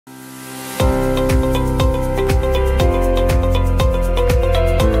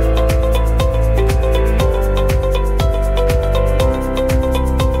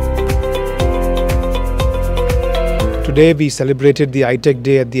today we celebrated the ITEC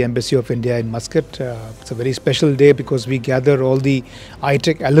Day at the Embassy of India in Muscat. It's a very special day because we gather all the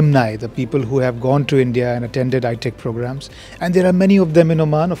ITEC alumni, the people who have gone to India and attended ITEC programs. And there are many of them in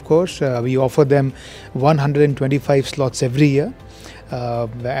Oman, of course. We offer them 125 slots every year.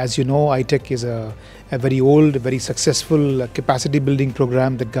 As you know, ITEC is a very old, very successful capacity building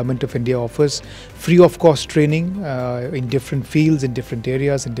program that Government of India offers, free of cost training in different fields, in different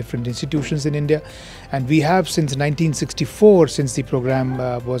areas, in different institutions in India. And we have since 1964, since the program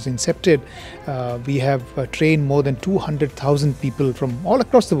was incepted, we have trained more than 200,000 people from all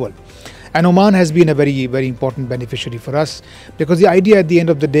across the world. And Oman has been a very, very important beneficiary for us, because the idea at the end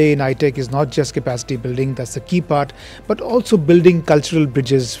of the day in ITEC is not just capacity building, that's the key part, but also building cultural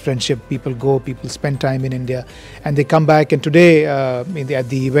bridges, friendship. People go, people spend time in India, and they come back. And today at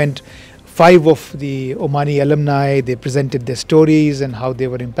the event, 5 of the Omani alumni, they presented their stories and how they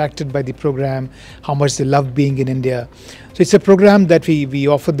were impacted by the program, how much they love being in India. So it's a program that we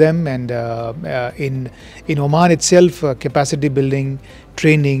offer them, and in Oman itself, capacity building,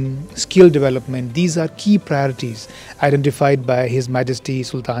 training, skill development, these are key priorities identified by His Majesty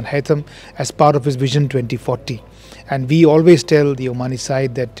Sultan Haytham as part of his Vision 2040. And we always tell the Omani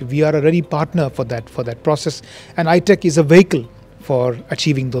side that we are a ready partner for that process, and ITEC is a vehicle for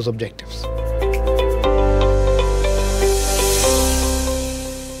achieving those objectives.